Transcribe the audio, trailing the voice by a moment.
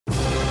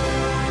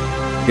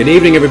Good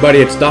evening, everybody.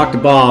 It's Dr.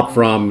 Bob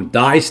from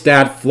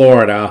DyeStat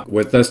Florida.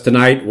 With us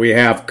tonight, we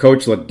have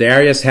Coach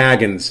Ledarius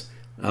Haggins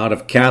out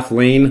of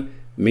Kathleen,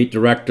 meet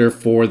director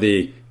for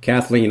the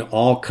Kathleen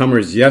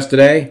All-Comers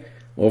yesterday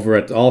over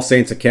at All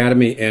Saints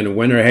Academy in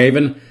Winter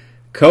Haven.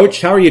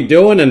 Coach, how are you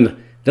doing?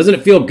 And doesn't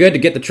it feel good to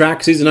get the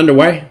track season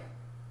underway?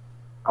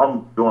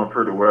 I'm doing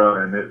pretty well,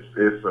 and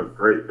it's a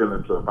great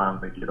feeling to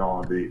finally get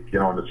on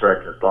the track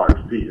and start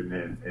competing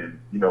and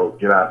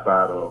get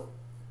outside of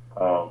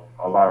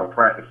a lot of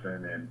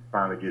practicing and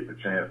finally get the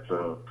chance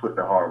to put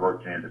the hard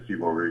work in to see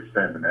where we're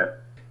standing at.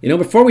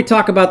 Before we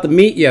talk about the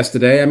meet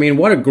yesterday,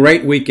 what a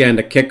great weekend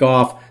to kick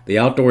off the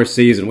outdoor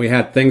season. We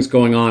had things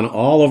going on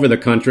all over the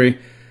country.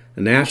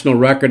 A national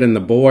record in the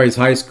boys'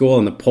 high school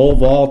in the pole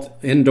vault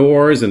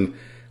indoors, and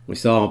we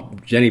saw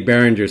Jenny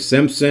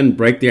Behringer-Simpson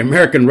break the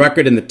American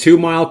record in the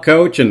 2-mile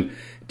coach, and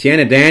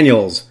Tiana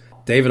Daniels,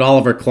 David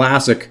Oliver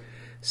Classic,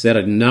 set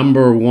a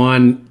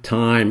 #1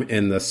 time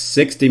in the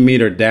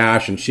 60-meter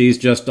dash, and she's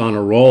just on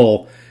a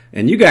roll.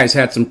 And you guys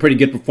had some pretty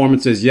good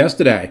performances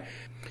yesterday.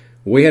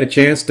 We had a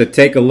chance to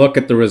take a look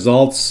at the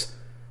results.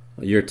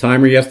 Your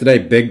timer yesterday,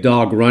 Big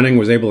Dog Running,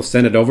 was able to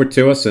send it over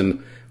to us,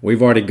 and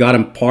we've already got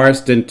them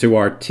parsed into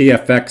our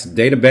TFX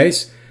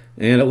database.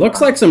 And it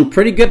looks like some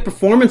pretty good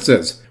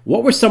performances.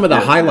 What were some of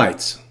the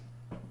highlights?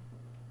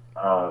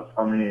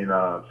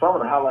 Some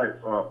of the highlights,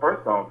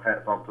 first off,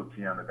 hats off to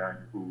Tiana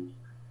Daniels,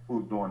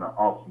 who's doing an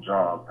awesome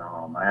job.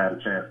 I had a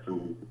chance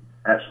to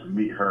actually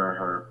meet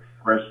her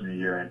freshman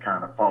year and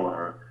kind of follow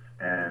her.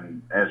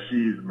 And as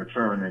she's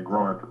maturing and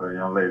growing to a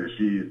young lady,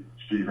 she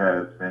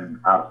has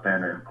been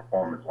outstanding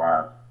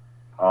performance-wise.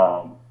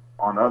 On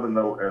the other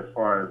note, as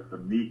far as the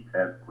meet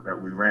that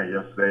we ran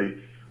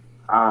yesterday,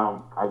 I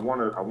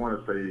want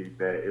to say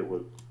that it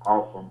was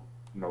awesome.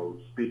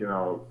 Speaking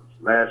of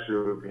last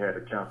year, we had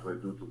to cancel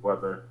it due to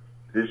weather.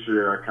 This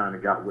year, I kind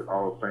of got with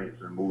All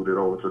Saints and moved it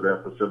over to their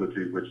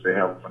facility, which they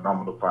have a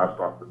phenomenal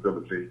 5-star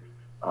facility,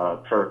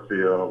 turf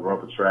field,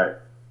 rubber track,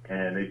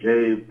 and it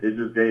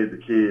just gave the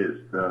kids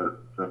the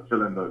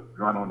feeling to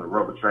run on the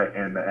rubber track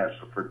and to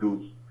actually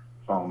produce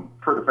some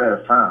pretty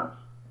fast times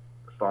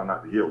starting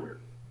out the year with.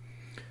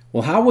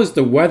 Well, how was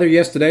the weather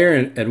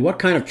yesterday, and what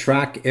kind of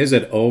track is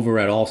it over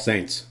at All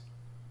Saints?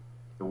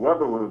 The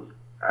weather was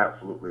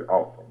absolutely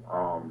awesome.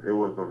 It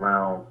was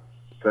around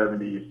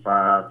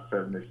 75,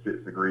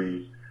 76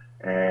 degrees,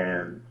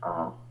 and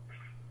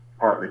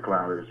partly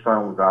cloudy. The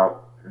sun was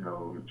out,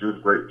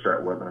 just great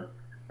track weather.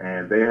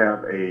 And they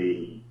have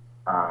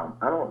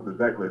I don't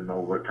exactly know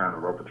what kind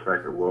of rubber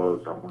track it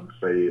was. I want to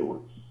say it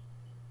was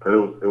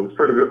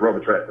pretty good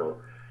rubber track though.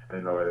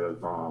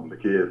 The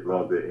kids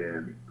loved it.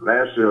 And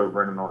last year,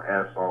 running on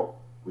asphalt,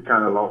 we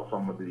kind of lost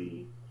some of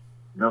the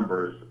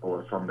numbers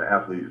or some of the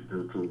athletes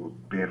due to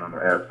being on the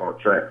asphalt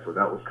track. So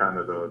that was kind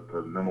of the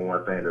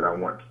 #1 thing that I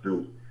wanted to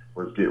do,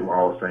 was get with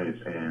All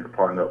Saints and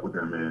partner up with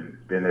them and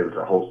being able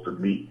to host a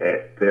meet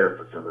at their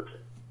facility.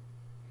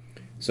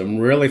 Some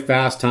really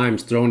fast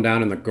times thrown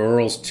down in the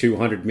girls'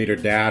 200-meter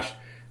dash.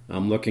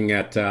 I'm looking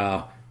at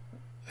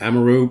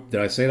Amaru.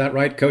 Did I say that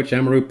right, Coach?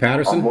 Amaru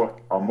Patterson?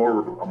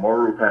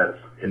 Amaru Patterson.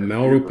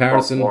 Amaru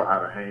Patterson.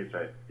 Out of Haynes,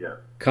 yeah.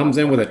 Comes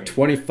in with a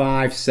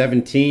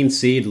 25-17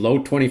 seed, low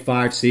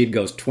 25 seed,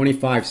 goes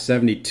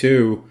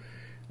 25-72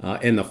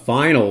 in the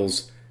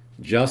finals,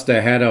 just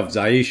ahead of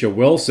Zaisha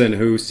Wilson,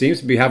 who seems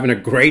to be having a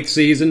great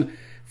season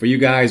for you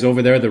guys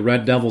over there, the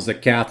Red Devils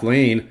at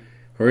Kathleen.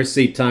 Her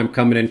seed time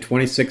coming in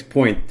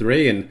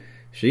 26.3, and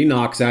she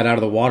knocks that out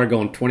of the water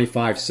going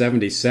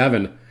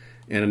 25-77.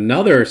 And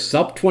another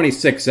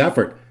sub-26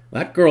 effort.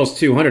 That girl's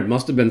 200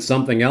 must have been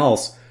something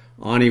else.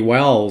 Ani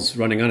Wells,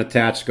 running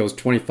unattached, goes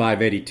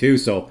 25-82.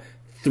 So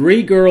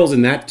 3 girls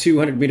in that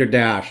 200-meter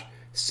dash,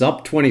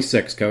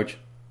 sub-26, Coach.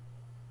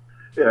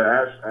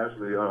 Yeah,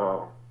 Ashley,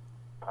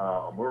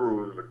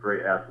 Muru is a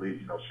great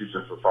athlete. She's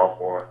just a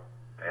sophomore,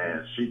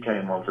 and she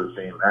came onto the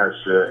scene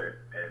last year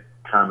and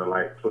kind of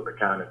like took the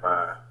county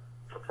by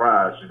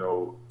surprise,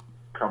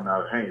 coming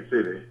out of Haines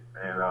City.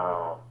 And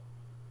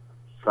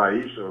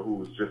Saisha, who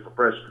was just a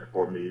freshman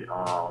for me,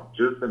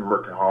 just been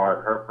working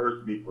hard. Her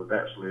first meet was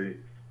actually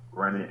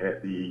running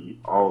at the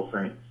All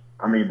Saints.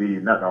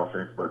 Not All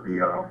Saints, but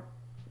the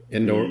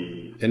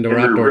Indoor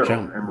Outdoor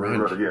Challenge.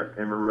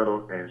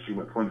 Amarillo, and she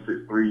went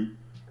 26.3,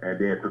 and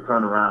then to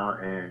turn around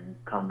and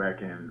come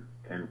back and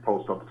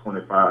post up to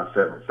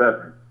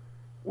 25.77,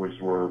 which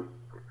was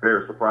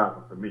very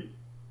surprising for me.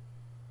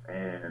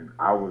 And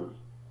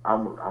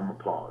I'm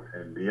applauded.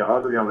 And the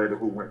other young lady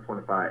who went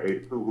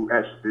 25.82, who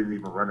actually didn't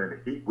even run in the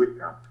heat with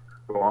them.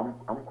 So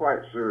I'm quite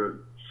sure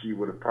she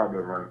would have probably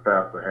run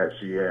faster had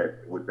she had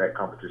with that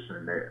competition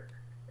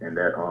in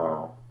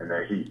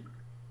that heat.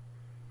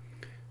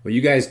 Well,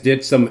 you guys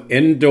did some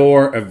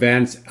indoor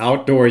events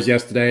outdoors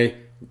yesterday.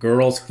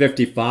 Girls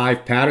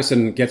 55.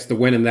 Patterson gets the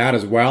win in that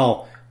as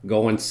well,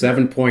 going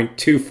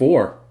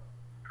 7.24.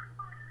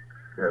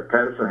 Yeah,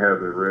 Patterson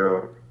has a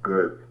real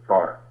good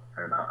start.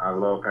 And I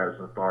love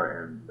Patterson's start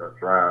and the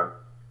drive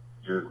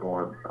just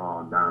going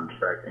down the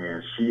track.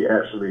 And she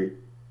actually,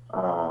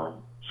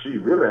 she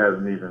really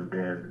hasn't even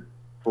been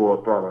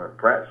full throttle in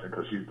practice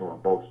because she's doing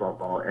both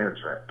softball and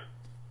track.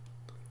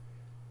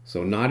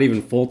 So not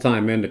even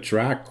full-time into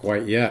track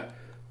quite yet.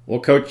 Well,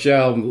 Coach,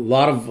 a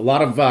lot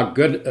of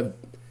good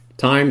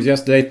times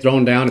yesterday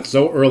thrown down. It's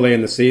so early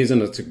in the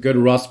season. It's a good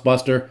rust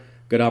buster,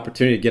 good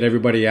opportunity to get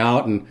everybody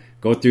out and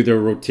go through their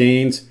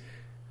routines.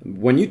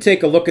 When you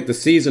take a look at the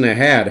season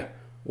ahead,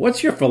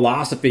 what's your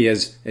philosophy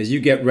as you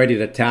get ready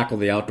to tackle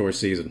the outdoor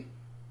season?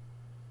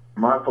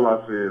 My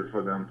philosophy is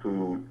for them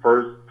to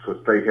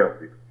stay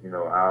healthy.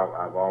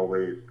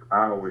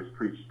 I always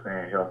preach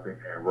staying healthy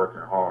and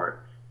working hard,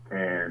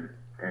 and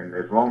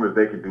as long as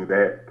they can do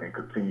that and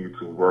continue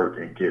to work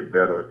and get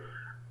better,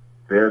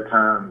 their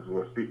times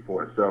will speak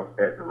for itself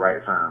at the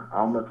right time.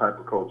 I'm the type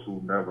of coach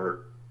who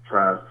never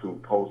tries to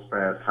post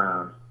fast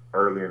times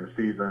early in the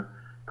season.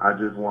 I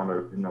just want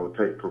to,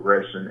 take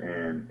progression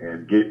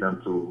and get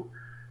them to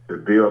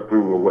build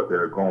through what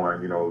they're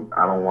going.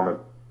 I don't want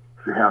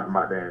to have them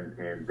out there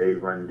and they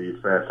run these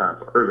fast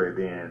times early. And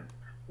then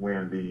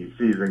when the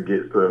season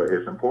gets to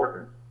it's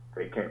important,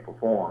 they can't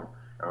perform.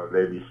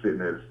 They be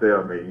sitting at a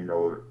stalemate.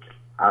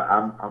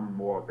 I'm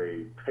more of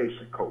a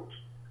patient coach.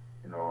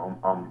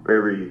 I'm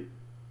very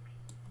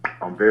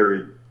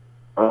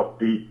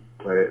upbeat,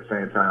 but at the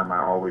same time,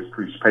 I always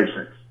preach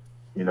patience.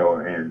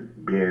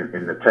 And being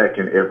in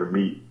attacking every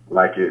meet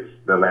like it's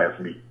the last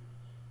meet.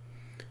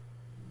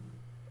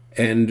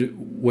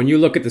 And when you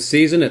look at the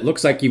season, it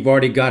looks like you've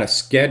already got a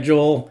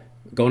schedule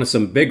going to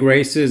some big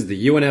races.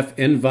 The UNF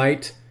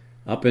Invite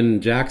up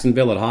in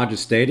Jacksonville at Hodges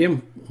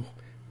Stadium,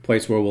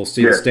 place where we'll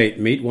see the state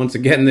meet once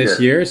again this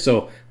year.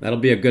 So that'll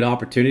be a good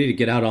opportunity to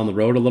get out on the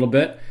road a little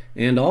bit.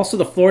 And also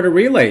the Florida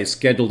Relay is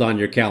scheduled on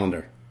your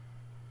calendar.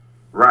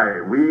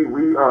 Right.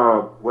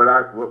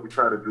 What we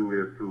try to do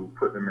is to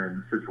put them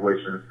in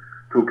situations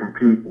to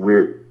compete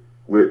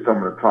with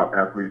some of the top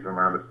athletes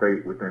around the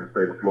state, within the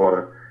state of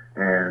Florida,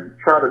 and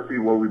try to see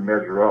where we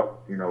measure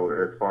up,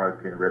 as far as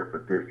getting ready for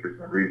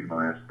districts and regional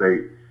and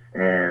state.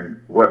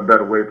 And what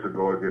better way to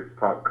go against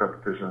top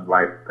competitions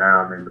like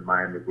down in the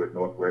Miami with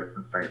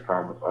Northwestern, St.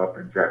 Thomas, up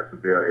in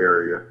Jacksonville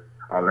area,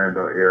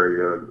 Orlando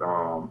area,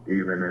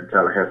 even in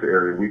Tallahassee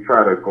area. We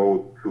try to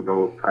go to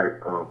those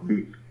type of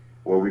meets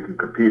where we can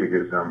compete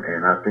against them.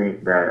 And I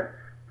think that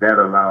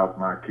allows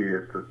my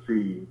kids to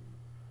see,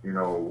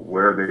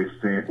 where they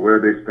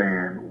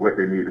stand, what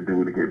they need to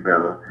do to get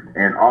better,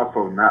 and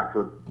also not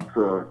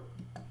to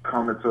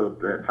come into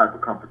that type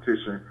of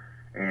competition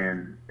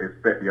and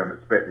expect the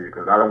unexpected,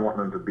 because I don't want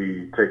them to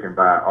be taken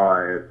by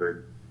our as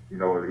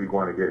we're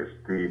going against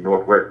the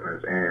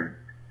Northwesterns and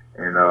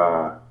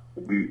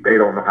they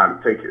don't know how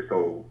to take it.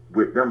 So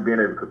with them being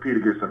able to compete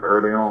against them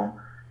early on,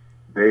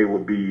 they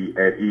will be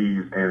at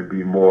ease and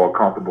be more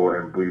comfortable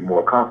and be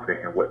more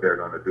confident in what they're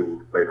going to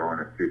do later on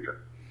in the future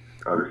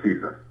of the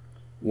season.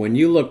 When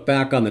you look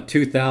back on the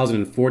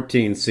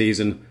 2014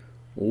 season,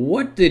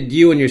 what did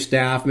you and your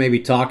staff maybe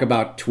talk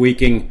about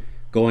tweaking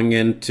going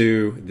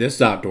into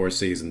this outdoor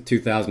season,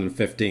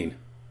 2015?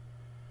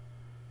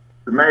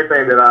 The main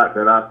thing that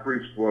I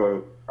preached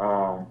was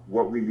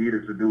what we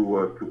needed to do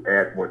was to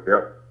add more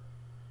depth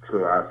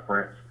to our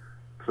sprints,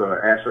 to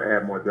actually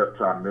add more depth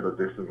to our middle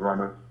distance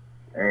runners,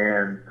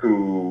 and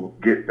to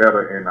get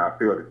better in our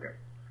field events.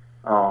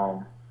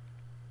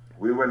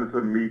 We went into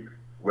the meet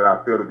with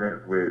our field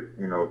events with,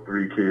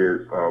 3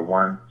 kids.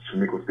 One,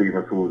 Shaniqua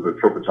Stevens, who was a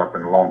triple jumper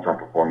and a long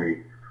jumper for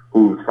me,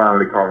 who's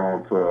finally caught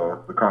on to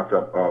the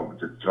concept of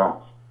just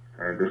jumps.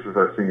 And this is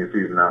her senior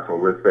season now, so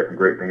we're expecting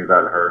great things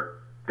out of her.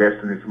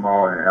 Destiny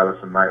Small and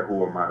Allison Knight,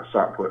 who are my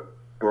shot put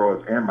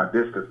throwers and my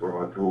distance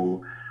throwers,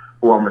 who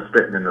I'm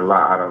expecting a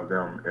lot out of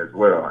them as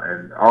well.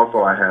 And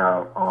also I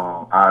have,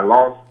 I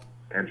lost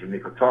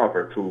Andronika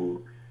Tarver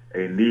to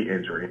a knee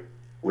injury,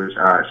 which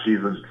she's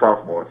a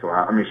sophomore, so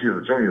she's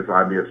a junior, so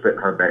I'll be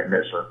expecting her back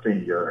next year,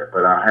 senior.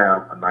 But I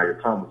have Anaya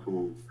Thomas,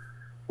 who's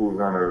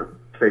going to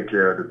take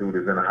care of the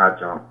duties in the high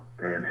jump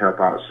and help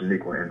out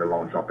Shaniqua in the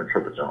long jump and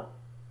triple jump.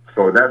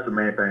 So that's the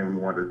main thing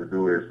we wanted to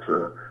do, is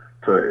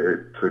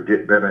to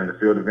get better in the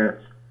field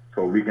events,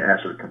 so we can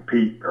actually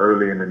compete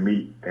early in the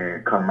meet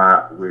and come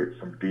out with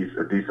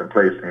a decent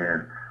place.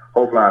 And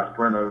hopefully our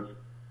sprinters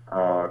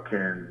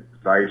can,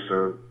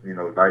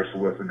 Daisha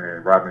Wilson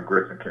and Robin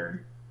Griffin can,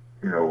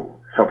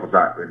 help us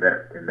out in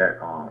that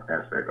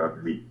aspect of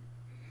the meet.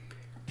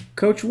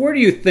 Coach, where do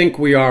you think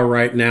we are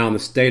right now in the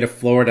state of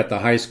Florida at the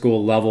high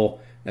school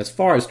level as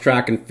far as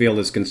track and field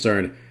is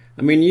concerned?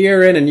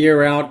 Year in and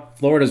year out,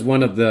 Florida is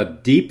one of the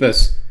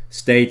deepest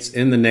states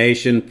in the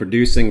nation,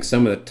 producing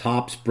some of the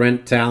top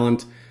sprint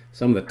talent,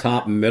 some of the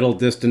top middle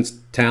distance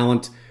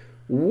talent.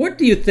 What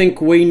do you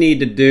think we need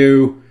to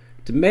do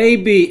to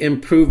maybe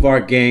improve our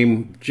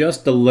game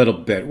just a little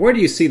bit? Where do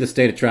you see the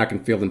state of track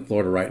and field in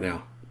Florida right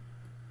now?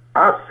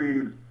 I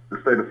see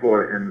the state of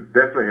Florida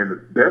definitely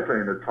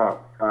in the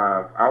top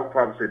 5. I would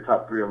probably say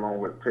top 3, along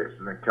with Texas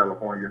and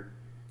California.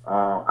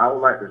 I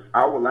would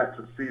like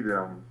to see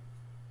them,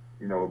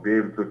 be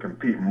able to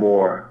compete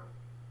more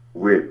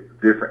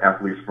with different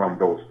athletes from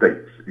those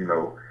states.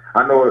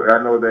 I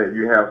know that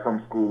you have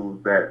some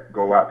schools that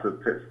go out to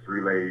Texas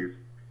relays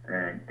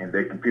and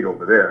they compete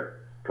over there.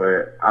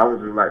 But I would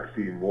just like to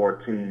see more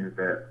teams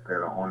that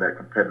are on that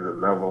competitive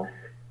level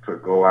to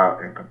go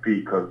out and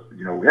compete, because,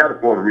 you know, we have the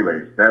Florida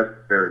Relays. That's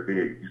very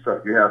big.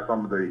 You have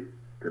some of the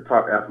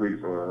top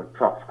athletes or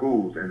top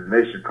schools in the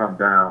nation come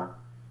down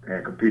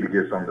and compete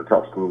against some of the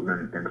top schools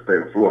in the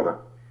state of Florida.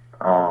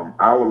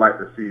 I would like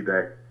to see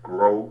that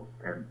grow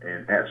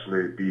and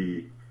actually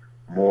be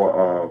more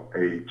of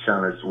a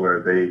challenge where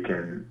you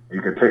can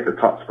take the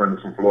top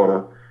sprinters from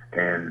Florida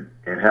and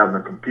have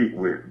them compete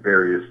with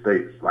various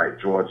states like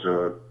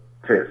Georgia,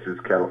 Texas,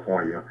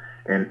 California,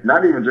 and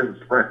not even just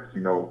the sprints.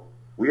 You know,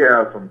 we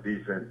have some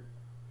decent,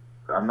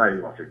 I'm not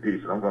even going to say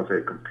decent, I'm going to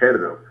say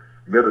competitive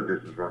middle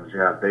distance runners. You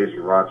have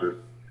Deja Rogers,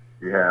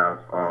 you have,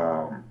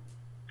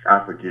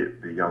 I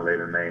forget the young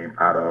lady's name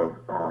out of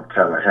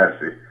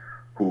Tallahassee,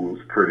 who's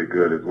pretty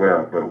good as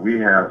well. But we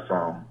have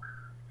some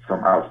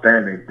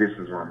outstanding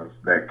distance runners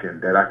that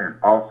I can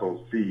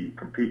also see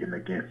competing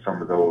against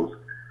some of those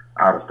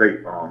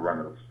out-of-state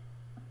runners.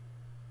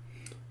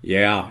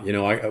 Yeah, you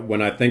know,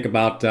 when I think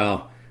about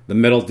the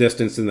middle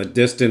distance and the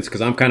distance,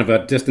 because I'm kind of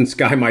a distance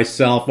guy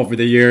myself over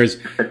the years,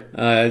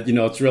 you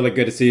know, it's really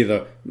good to see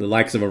the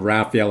likes of a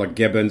Rafaela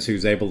Gibbons,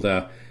 who's able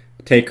to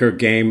take her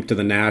game to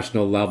the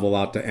national level,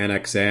 out to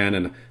NXN,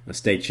 and a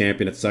state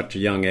champion at such a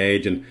young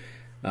age. And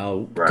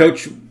right.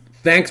 Coach,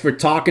 thanks for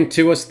talking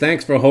to us.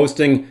 Thanks for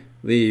hosting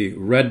the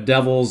Red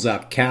Devils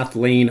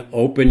Kathleen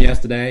Open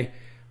yesterday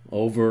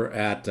over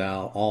at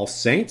All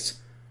Saints.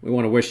 We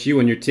want to wish you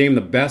and your team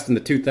the best in the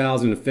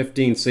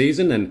 2015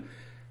 season. And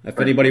if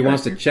anybody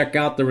wants to check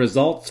out the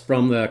results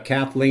from the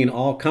Kathleen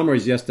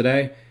All-Comers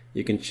yesterday,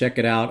 you can check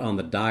it out on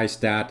the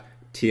DyeStat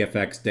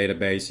TFX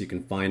database. You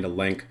can find a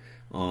link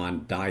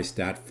on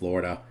DyeStat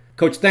Florida.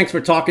 Coach, thanks for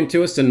talking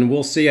to us, and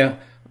we'll see you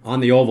on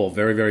the Oval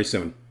very, very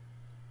soon.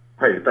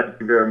 Hey, thank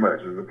you very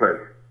much. It was a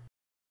pleasure.